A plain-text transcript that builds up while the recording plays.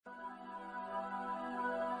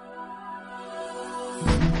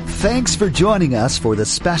Thanks for joining us for the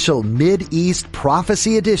special Mid-East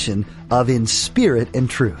Prophecy edition of In Spirit and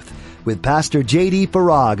Truth with Pastor J.D.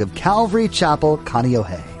 Farag of Calvary Chapel,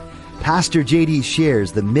 Kaneohe. Pastor J.D.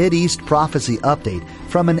 shares the Mid-East Prophecy update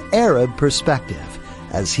from an Arab perspective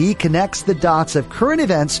as he connects the dots of current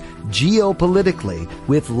events geopolitically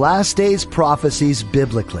with last days prophecies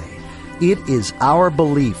biblically. It is our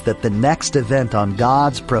belief that the next event on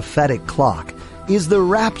God's prophetic clock is the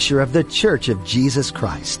rapture of the Church of Jesus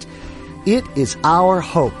Christ. It is our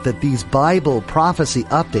hope that these Bible prophecy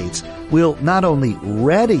updates will not only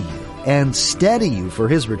ready you and steady you for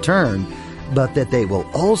His return, but that they will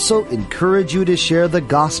also encourage you to share the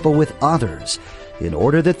gospel with others in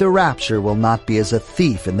order that the rapture will not be as a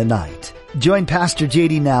thief in the night. Join Pastor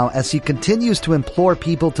J.D. now as he continues to implore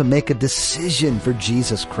people to make a decision for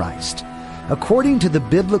Jesus Christ. According to the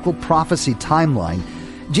biblical prophecy timeline,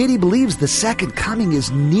 J.D. believes the second coming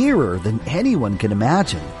is nearer than anyone can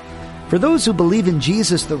imagine. For those who believe in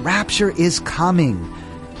Jesus, the rapture is coming.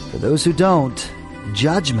 For those who don't,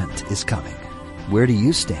 judgment is coming. Where do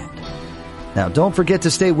you stand? Now, don't forget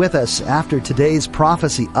to stay with us after today's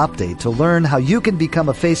prophecy update to learn how you can become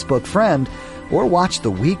a Facebook friend or watch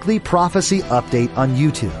the weekly prophecy update on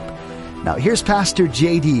YouTube. Now, here's Pastor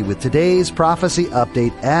J.D. with today's prophecy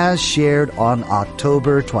update as shared on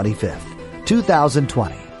October 25th,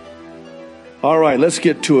 2020. All right, let's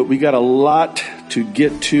get to it. We got a lot to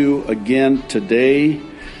get to again today.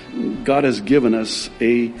 God has given us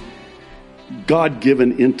a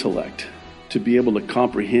God-given intellect to be able to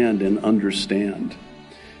comprehend and understand.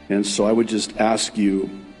 And so I would just ask you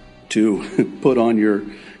to put on your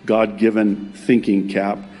God-given thinking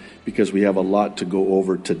cap because we have a lot to go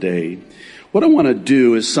over today. What I want to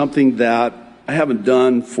do is something that I haven't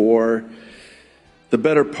done for the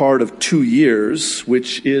better part of 2 years,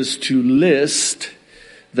 which is to list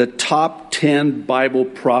the top 10 Bible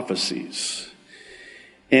prophecies.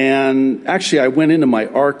 And actually, I went into my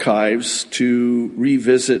archives to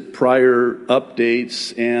revisit prior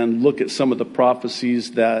updates and look at some of the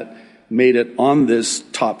prophecies that made it on this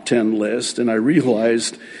top 10 list. And I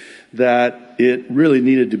realized that it really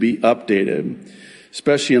needed to be updated,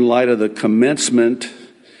 especially in light of the commencement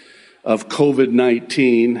of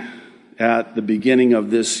COVID-19 at the beginning of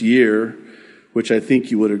this year, which I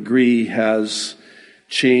think you would agree has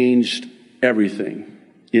changed everything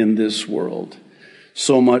in this world.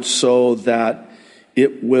 So much so that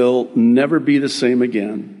it will never be the same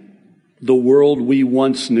again. The world we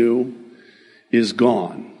once knew is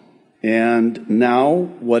gone. And now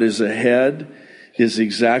what is ahead is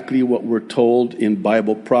exactly what we're told in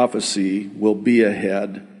Bible prophecy will be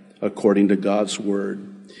ahead according to God's Word.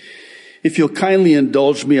 If you'll kindly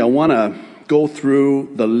indulge me, I want to go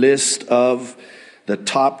through the list of the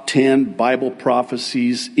top 10 Bible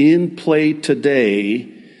prophecies in play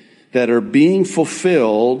today that are being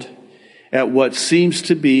fulfilled at what seems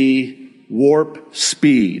to be warp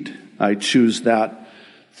speed. I choose that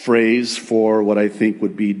phrase for what I think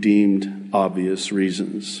would be deemed obvious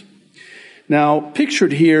reasons. Now,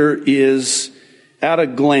 pictured here is, at a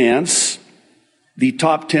glance, the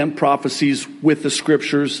top 10 prophecies with the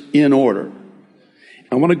scriptures in order.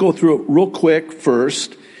 I want to go through it real quick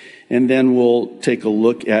first, and then we'll take a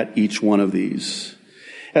look at each one of these.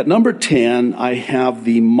 At number 10, I have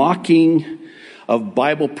the mocking of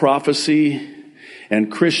Bible prophecy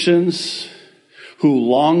and Christians who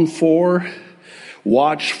long for,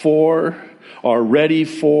 watch for, are ready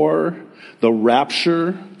for the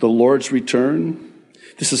rapture, the Lord's return.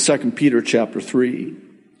 This is 2 Peter chapter 3.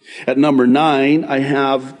 At number 9, I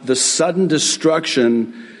have the sudden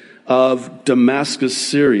destruction of Damascus,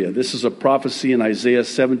 Syria. This is a prophecy in Isaiah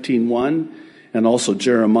 17:1 and also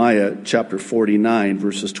Jeremiah chapter 49,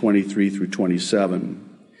 verses 23 through 27.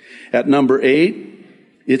 At number 8,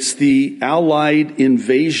 it's the Allied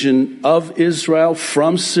invasion of Israel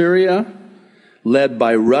from Syria, led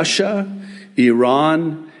by Russia,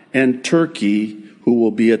 Iran, and Turkey, who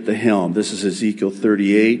will be at the helm. This is Ezekiel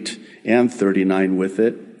 38 and 39 with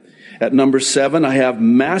it. At number 7, I have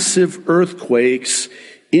massive earthquakes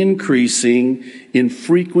increasing in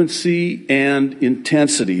frequency and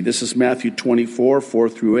intensity. This is Matthew 24, 4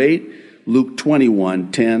 through 8, Luke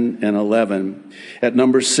 21, 10 and 11. At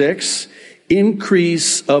number 6,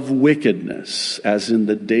 increase of wickedness, as in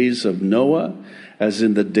the days of Noah, as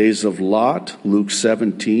in the days of Lot, Luke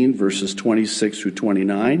 17, verses 26 through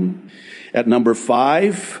 29. At number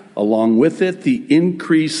 5, along with it, the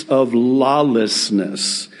increase of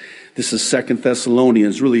lawlessness. This is 2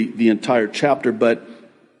 Thessalonians, really the entire chapter, but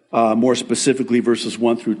more specifically verses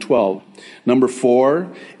 1 through 12. Number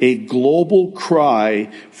 4, a global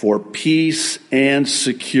cry for peace and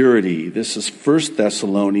security. This is 1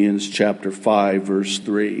 Thessalonians chapter 5, verse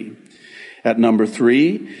 3. At number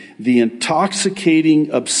 3, the intoxicating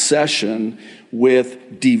obsession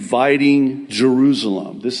with dividing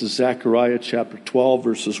Jerusalem. This is Zechariah chapter 12,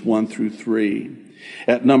 verses 1 through 3.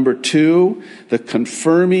 At number 2, the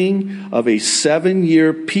confirming of a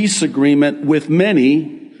 7-year peace agreement with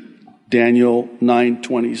many. Daniel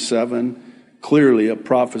 9:27, clearly a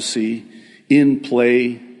prophecy in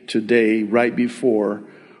play today, right before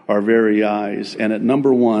our very eyes. And at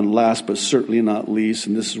number 1, last but certainly not least,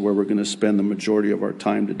 and this is where we're going to spend the majority of our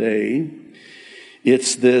time today,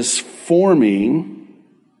 it's this forming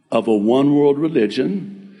of a one-world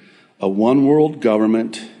religion, a one-world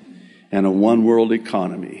government, and a one-world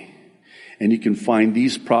economy. And you can find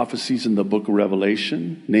these prophecies in the book of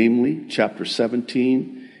Revelation, namely chapter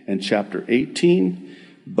 17 and chapter 18.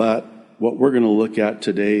 But what we're going to look at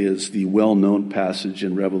today is the well-known passage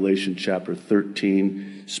in Revelation chapter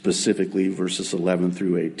 13, specifically verses 11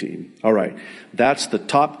 through 18. All right, that's the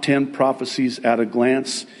top 10 prophecies at a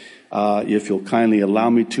glance. If you'll kindly allow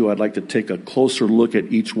me to, I'd like to take a closer look at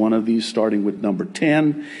each one of these, starting with number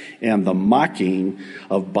 10, and the mocking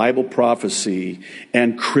of Bible prophecy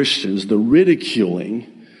and Christians, the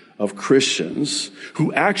ridiculing of Christians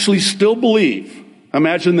who actually still believe,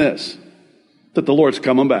 imagine this, that the Lord's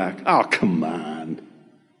coming back. Oh, come on.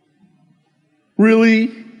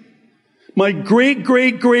 Really? My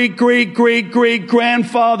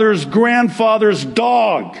great-great-great-great-great-great-grandfather's grandfather's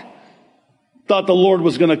dog thought the Lord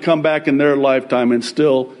was going to come back in their lifetime, and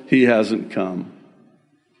still he hasn't come.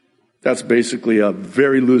 That's basically a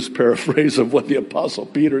very loose paraphrase of what the Apostle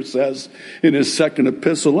Peter says in his second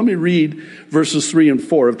epistle. Let me read verses 3 and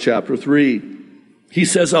 4 of chapter 3. He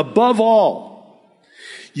says, above all,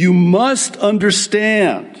 you must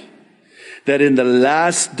understand that in the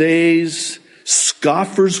last days,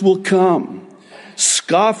 scoffers will come,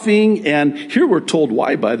 scoffing, and here we're told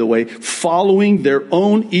why, by the way, following their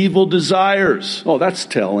own evil desires. Oh, that's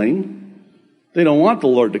telling. They don't want the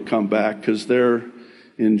Lord to come back because they're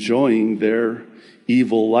enjoying their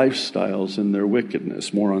evil lifestyles and their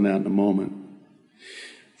wickedness. More on that in a moment.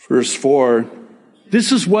 Verse 4,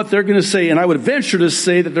 this is what they're going to say, and I would venture to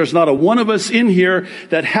say that there's not a one of us in here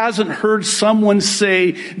that hasn't heard someone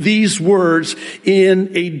say these words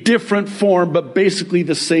in a different form, but basically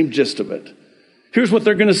the same gist of it. Here's what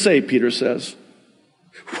they're going to say, Peter says.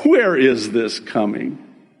 Where is this coming?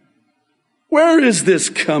 Where is this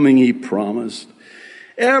coming he promised?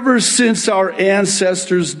 Ever since our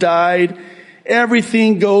ancestors died,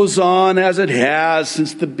 everything goes on as it has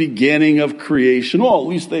since the beginning of creation. Well, at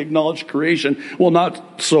least they acknowledge creation. Well,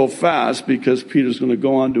 not so fast, because Peter's going to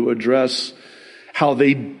go on to address how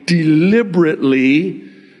they deliberately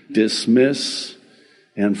dismiss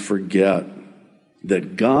and forget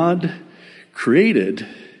that God created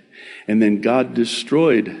and then God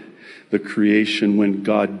destroyed the creation when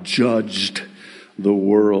God judged the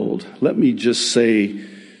world. Let me just say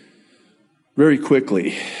very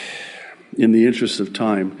quickly, in the interest of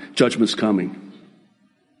time, judgment's coming.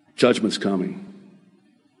 Judgment's coming.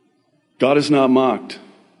 God is not mocked.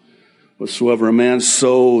 Whatsoever a man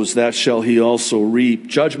sows, that shall he also reap.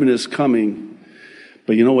 Judgment is coming.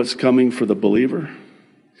 But you know what's coming for the believer?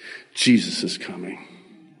 Jesus is coming.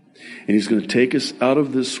 And he's going to take us out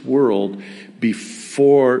of this world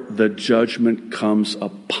before the judgment comes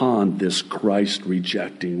upon this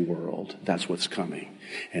Christ-rejecting world. That's what's coming.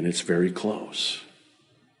 And it's very close.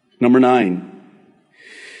 Number 9.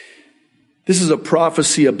 This is a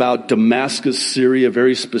prophecy about Damascus, Syria,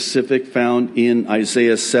 very specific, found in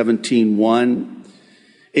Isaiah 17:1.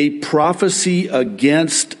 A prophecy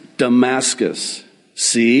against Damascus.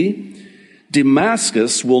 See,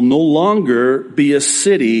 Damascus will no longer be a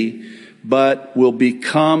city, but will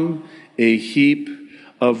become a heap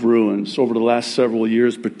of ruins. Over the last several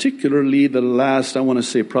years, particularly the last, I want to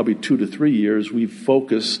say probably 2 to 3 years, we've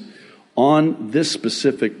focused on this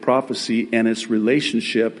specific prophecy and its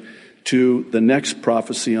relationship to the next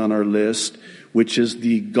prophecy on our list, which is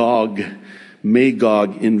the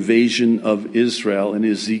Magog invasion of Israel in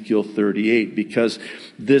Ezekiel 38, because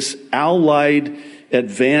this allied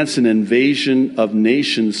advance and invasion of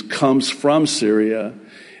nations comes from Syria.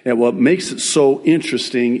 And what makes it so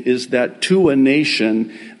interesting is that to a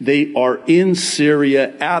nation, they are in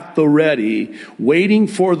Syria at the ready, waiting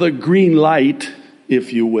for the green light,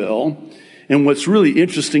 if you will. And what's really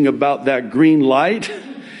interesting about that green light,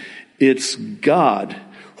 it's God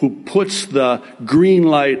who puts the green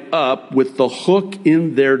light up with the hook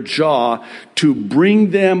in their jaw to bring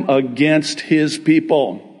them against his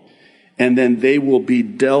people. and then they will be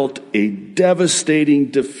dealt a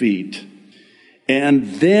devastating defeat. And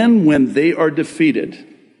then when they are defeated,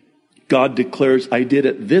 God declares, I did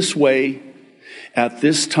it this way, at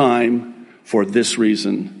this time, for this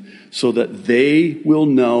reason, so that they will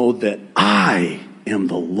know that I am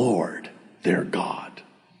the Lord, their God.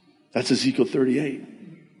 That's Ezekiel 38.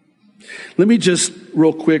 Let me just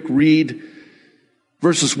real quick read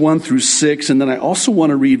verses 1 through 6, and then I also want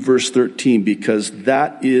to read verse 13, because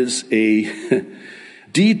that is a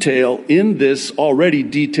detail in this already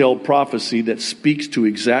detailed prophecy that speaks to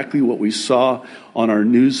exactly what we saw on our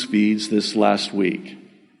news feeds this last week.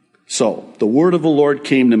 So, the word of the Lord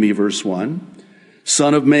came to me, verse 1,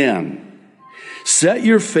 Son of man, set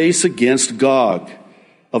your face against Gog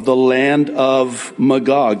of the land of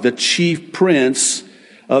Magog, the chief prince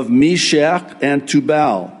of Meshach and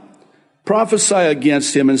Tubal. Prophesy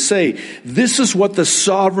against him and say, this is what the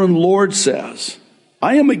sovereign Lord says.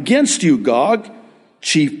 I am against you, Gog,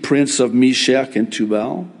 chief prince of Meshach and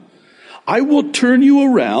Tubal. I will turn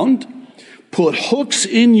you around, put hooks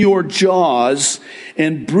in your jaws,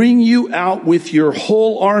 and bring you out with your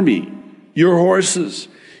whole army, your horses,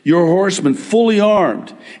 your horsemen fully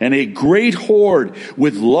armed, and a great horde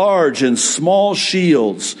with large and small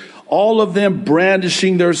shields, all of them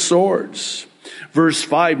brandishing their swords. Verse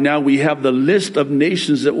 5, now we have the list of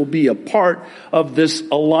nations that will be a part of this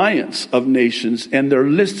alliance of nations, and they're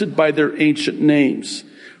listed by their ancient names.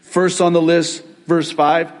 First on the list, verse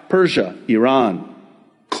 5, Persia, Iran,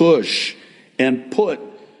 Cush, and Put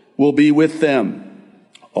will be with them,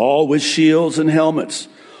 all with shields and helmets.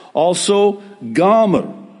 Also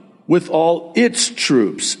Gomer with all its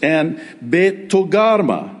troops, and Bet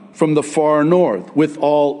Togarma from the far north with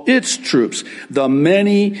all its troops, the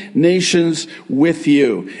many nations with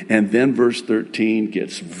you. And then verse 13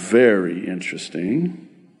 gets very interesting,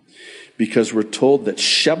 because we're told that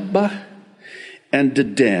Sheba and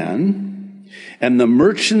Dedan and the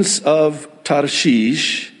merchants of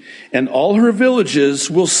Tarshish and all her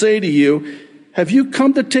villages will say to you, have you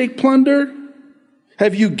come to take plunder?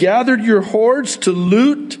 Have you gathered your hoards to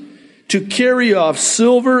loot, to carry off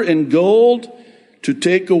silver and gold, to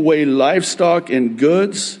take away livestock and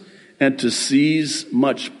goods, and to seize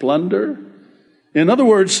much plunder? In other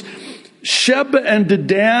words, Sheba and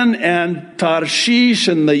Dedan and Tarshish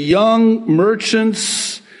and the young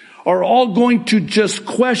merchants are all going to just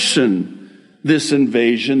question this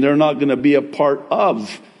invasion. They're not going to be a part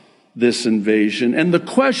of this invasion. And the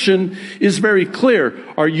question is very clear.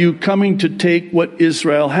 Are you coming to take what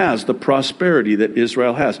Israel has, the prosperity that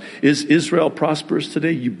Israel has? Is Israel prosperous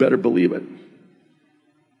today? You better believe it.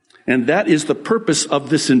 And that is the purpose of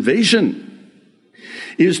this invasion,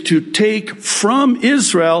 is to take from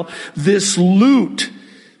Israel this loot,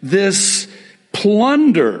 this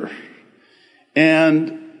plunder.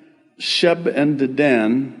 And Sheba and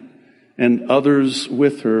Dedan and others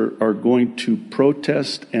with her are going to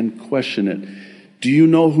protest and question it. Do you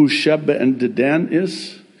know who Sheba and Dedan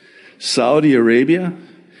is? Saudi Arabia,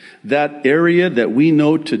 that area that we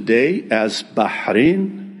know today as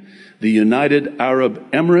Bahrain, the United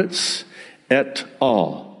Arab Emirates, et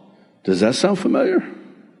al. Does that sound familiar?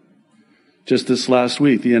 Just this last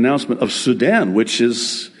week, the announcement of Sudan, which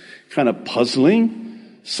is kind of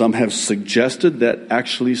puzzling. Some have suggested that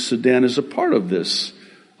actually Sudan is a part of this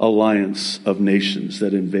alliance of nations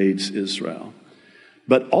that invades Israel.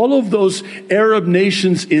 But all of those Arab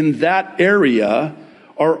nations in that area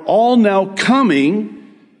are all now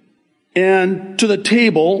coming and to the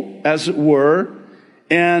table, as it were,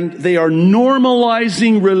 and they are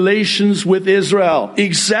normalizing relations with Israel,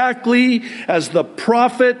 exactly as the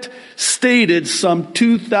prophet stated some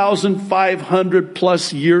 2,500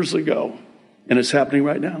 plus years ago. And it's happening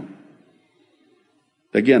right now.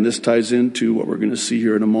 Again, this ties into what we're going to see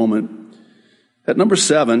here in a moment. At number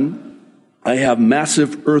 7, I have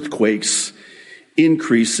massive earthquakes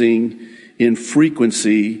increasing in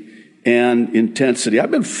frequency and intensity.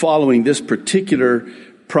 I've been following this particular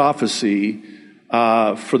prophecy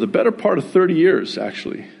for the better part of 30 years,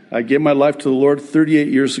 actually. I gave my life to the Lord 38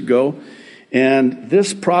 years ago, and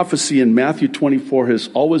this prophecy in Matthew 24 has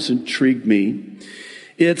always intrigued me.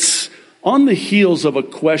 It's on the heels of a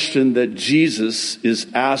question that Jesus is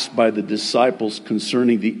asked by the disciples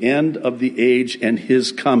concerning the end of the age and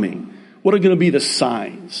his coming. What are going to be the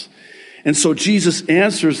signs? And so Jesus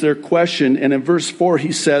answers their question, and in verse 4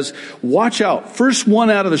 he says, watch out. First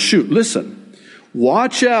one out of the chute. Listen.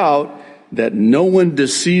 Watch out that no one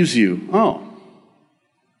deceives you.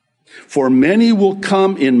 For many will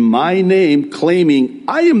come in my name, claiming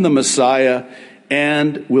I am the Messiah,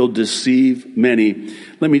 and will deceive many.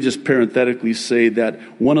 Let me just parenthetically say that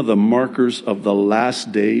one of the markers of the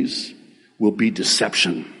last days will be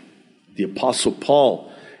deception. The Apostle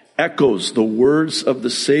Paul echoes the words of the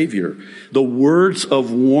Savior, the words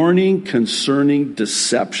of warning concerning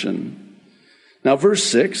deception. Now, verse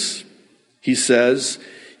 6, he says,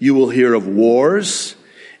 you will hear of wars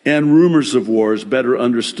and rumors of wars, better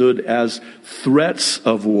understood as threats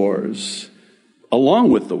of wars, along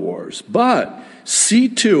with the wars. But see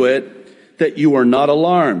to it that you are not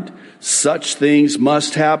alarmed. Such things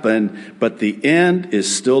must happen, but the end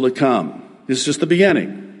is still to come. This is just the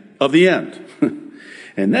beginning of the end.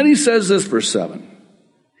 And then he says this, verse 7.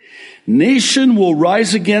 Nation will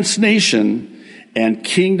rise against nation and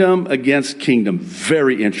kingdom against kingdom.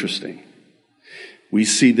 Very interesting. We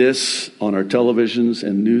see this on our televisions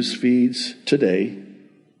and news feeds today,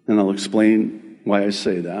 and I'll explain why I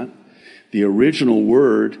say that. The original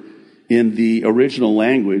word in the original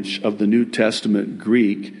language of the New Testament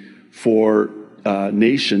Greek for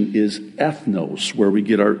nation is ethnos, where we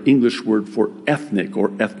get our English word for ethnic or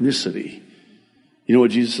ethnicity. You know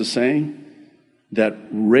what Jesus is saying? That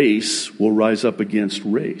race will rise up against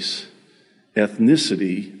race,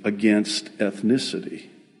 ethnicity against ethnicity,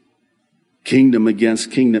 kingdom against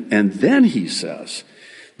kingdom. And then he says,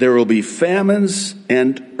 there will be famines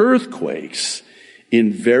and earthquakes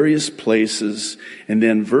in various places. And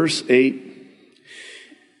then verse 8,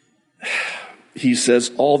 he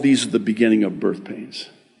says, all these are the beginning of birth pains.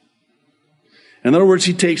 In other words,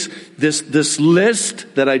 he takes this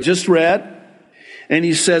list that I just read, and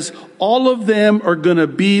he says, all of them are going to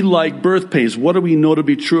be like birth pains. What do we know to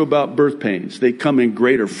be true about birth pains? They come in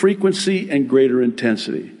greater frequency and greater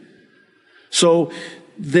intensity. So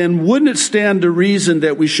then wouldn't it stand to reason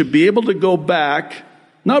that we should be able to go back,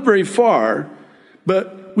 not very far,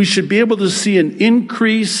 but we should be able to see an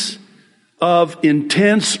increase of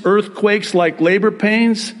intense earthquakes like labor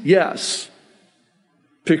pains? Yes.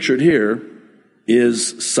 Pictured here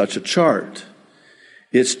is such a chart.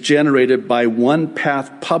 It's generated by One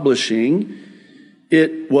Path Publishing.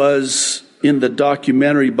 It was in the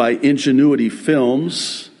documentary by Ingenuity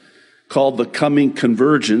Films called The Coming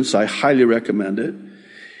Convergence. I highly recommend it.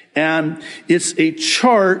 And it's a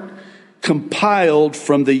chart compiled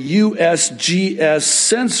from the USGS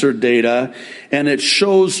sensor data, and it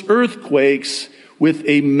shows earthquakes with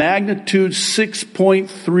a magnitude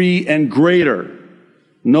 6.3 and greater.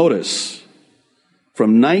 Notice,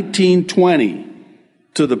 from 1920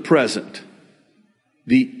 to the present,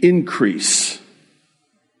 the increase.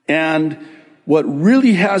 And what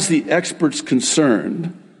really has the experts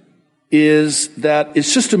concerned is that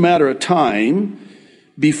it's just a matter of time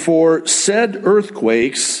before said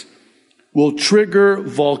earthquakes will trigger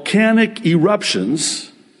volcanic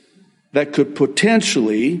eruptions that could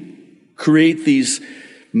potentially create these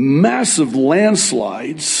massive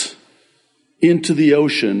landslides into the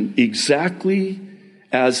ocean, exactly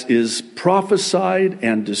as is prophesied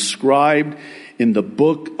and described in the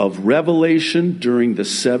book of Revelation during the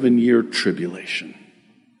 7-year tribulation.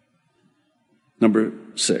 Number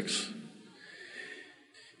 6,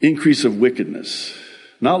 increase of wickedness,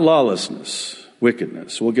 not lawlessness,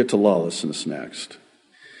 wickedness. We'll get to lawlessness next.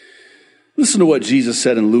 Listen to what Jesus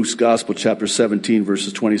said in Luke's Gospel, chapter 17,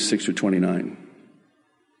 verses 26 through 29.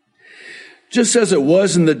 Just as it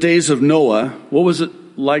was in the days of Noah, what was it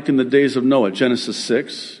like in the days of Noah? Genesis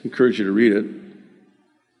 6, encourage you to read it.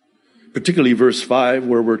 Particularly verse 5,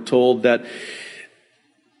 where we're told that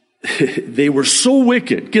they were so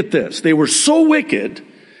wicked, get this, they were so wicked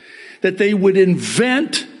that they would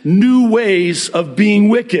invent new ways of being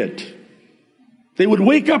wicked. They would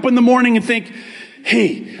wake up in the morning and think,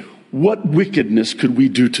 hey, what wickedness could we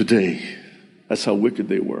do today? That's how wicked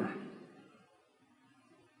they were.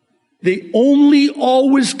 They only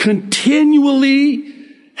always continually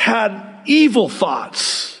had evil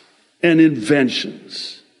thoughts and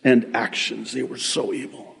inventions and actions. They were so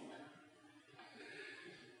evil.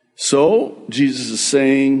 So, Jesus is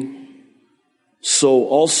saying, so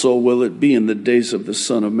also will it be in the days of the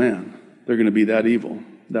Son of Man. They're going to be that evil,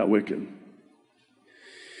 that wicked.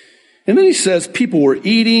 And then he says people were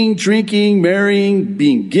eating, drinking, marrying,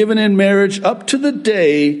 being given in marriage up to the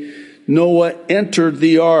day Noah entered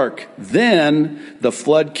the ark. Then the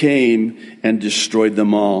flood came and destroyed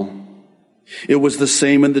them all. It was the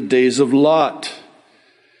same in the days of Lot.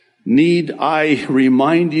 Need I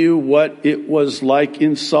remind you what it was like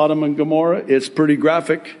in Sodom and Gomorrah? It's pretty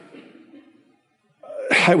graphic.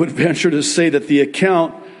 I would venture to say that the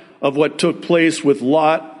account of what took place with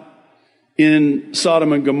Lot in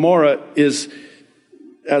Sodom and Gomorrah is,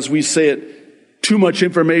 as we say it, too much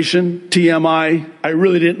information, TMI. I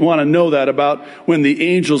really didn't want to know that about when the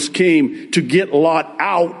angels came to get Lot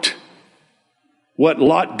out. What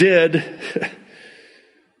Lot did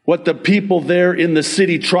What the people there in the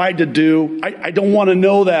city tried to do, I don't want to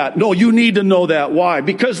know that. No, you need to know that. Why?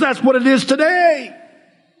 Because that's what it is today.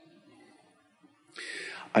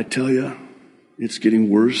 I tell you, it's getting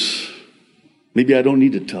worse. Maybe I don't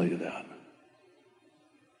need to tell you that.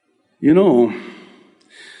 You know,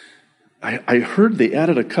 I heard they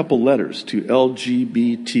added a couple letters to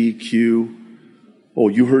LGBTQ. Oh,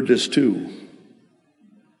 you heard this too.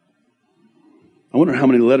 I wonder how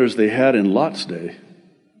many letters they had in Lot's day.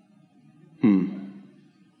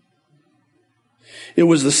 It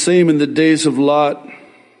was the same in the days of Lot.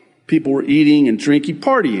 People were eating and drinking,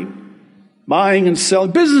 partying, buying and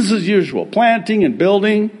selling, business as usual, planting and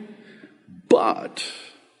building. But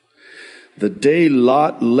the day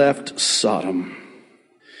Lot left Sodom,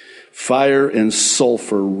 fire and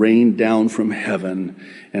sulfur rained down from heaven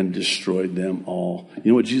and destroyed them all.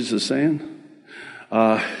 You know what Jesus is saying?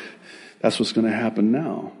 That's what's going to happen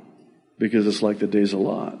now, because it's like the days of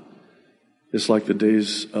Lot. It's like the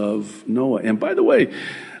days of Noah. And by the way,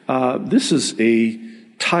 this is a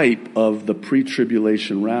type of the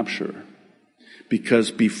pre-tribulation rapture,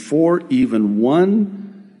 because before even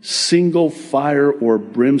one single fire or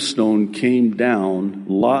brimstone came down,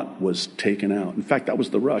 Lot was taken out. In fact, that was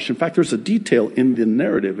the rush. In fact, there's a detail in the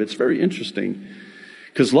narrative. It's very interesting,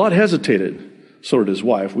 because Lot hesitated. So did his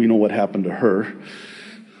wife. We know what happened to her.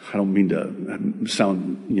 I don't mean to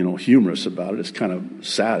sound, humorous about it. It's kind of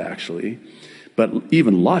sad, actually. But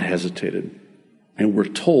even Lot hesitated. And we're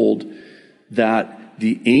told that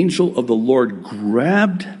the angel of the Lord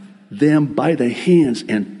grabbed them by the hands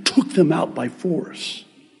and took them out by force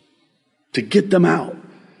to get them out.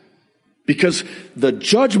 Because the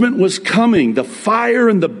judgment was coming. The fire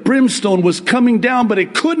and the brimstone was coming down, but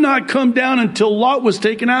it could not come down until Lot was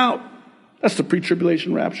taken out. That's the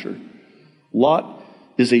pre-tribulation rapture. Lot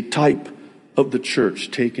is a type of the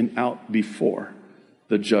church taken out before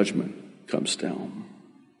the judgment comes down.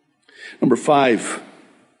 Number 5,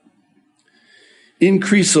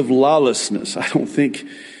 increase of lawlessness. I don't think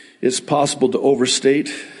it's possible to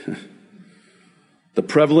overstate the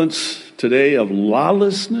prevalence today of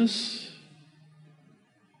lawlessness.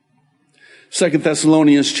 2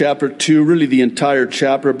 Thessalonians chapter 2, really the entire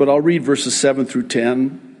chapter, but I'll read verses 7 through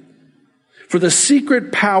 10. For the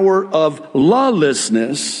secret power of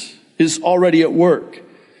lawlessness is already at work,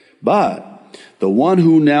 but the one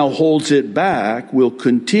who now holds it back will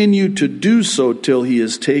continue to do so till he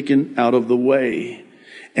is taken out of the way.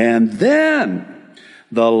 And then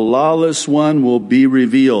the lawless one will be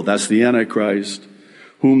revealed. That's the Antichrist,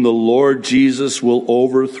 whom the Lord Jesus will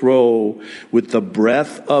overthrow with the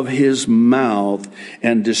breath of his mouth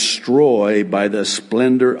and destroy by the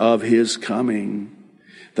splendor of his coming.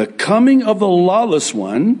 The coming of the lawless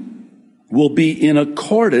one will be in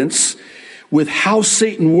accordance with how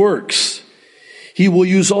Satan works. He will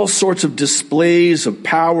use all sorts of displays of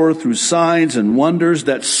power through signs and wonders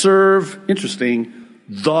that serve, interesting,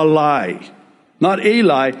 the lie. Not a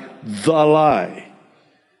lie, the lie.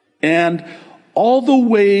 And all the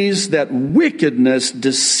ways that wickedness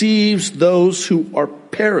deceives those who are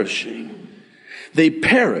perishing. They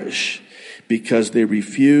perish because they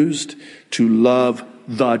refused to love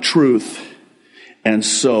the truth and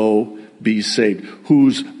so be saved.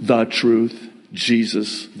 Who's the truth?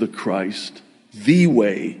 Jesus the Christ, the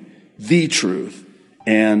way, the truth,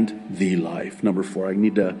 and the life. Number 4, I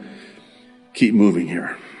need to keep moving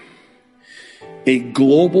here. A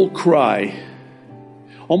global cry,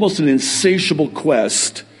 almost an insatiable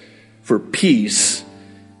quest for peace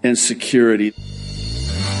and security.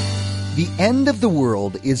 The end of the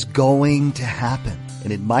world is going to happen,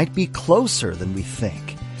 and it might be closer than we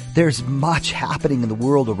think. There's much happening in the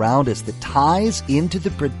world around us that ties into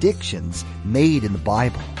the predictions made in the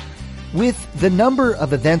Bible. With the number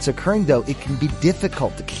of events occurring, though, it can be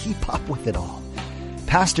difficult to keep up with it all.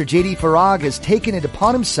 Pastor J.D. Farag has taken it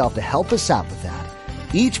upon himself to help us out with that.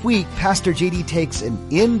 Each week, Pastor J.D. takes an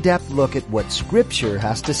in-depth look at what Scripture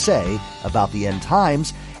has to say about the end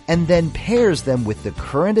times and then pairs them with the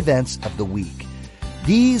current events of the week.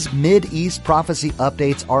 These Mid-East Prophecy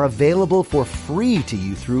updates are available for free to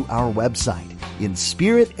you through our website,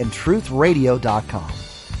 inspiritandtruthradio.com.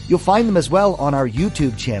 You'll find them as well on our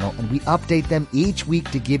YouTube channel, and we update them each week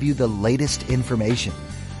to give you the latest information.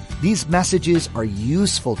 These messages are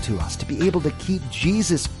useful to us to be able to keep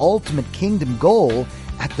Jesus' ultimate kingdom goal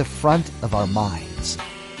at the front of our minds.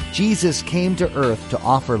 Jesus came to earth to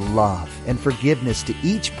offer love and forgiveness to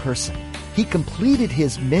each person. He completed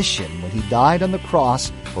his mission when he died on the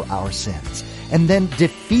cross for our sins, and then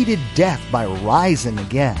defeated death by rising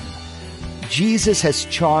again. Jesus has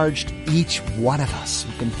charged each one of us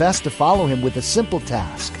who confess to follow him with a simple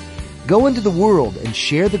task. go into the world and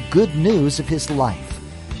share the good news of His life.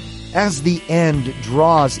 As the end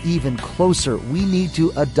draws even closer, we need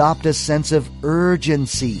to adopt a sense of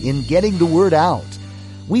urgency in getting the word out.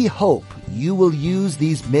 We hope you will use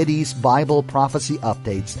these Mideast Bible prophecy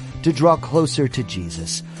updates to draw closer to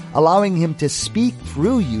Jesus, allowing Him to speak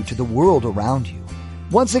through you to the world around you.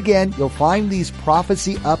 Once again, you'll find these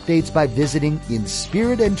prophecy updates by visiting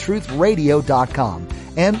inspiritandtruthradio.com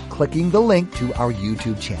and clicking the link to our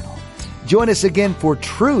YouTube channel. Join us again for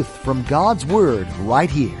truth from God's Word right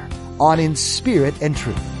here on In Spirit and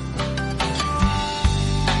Truth.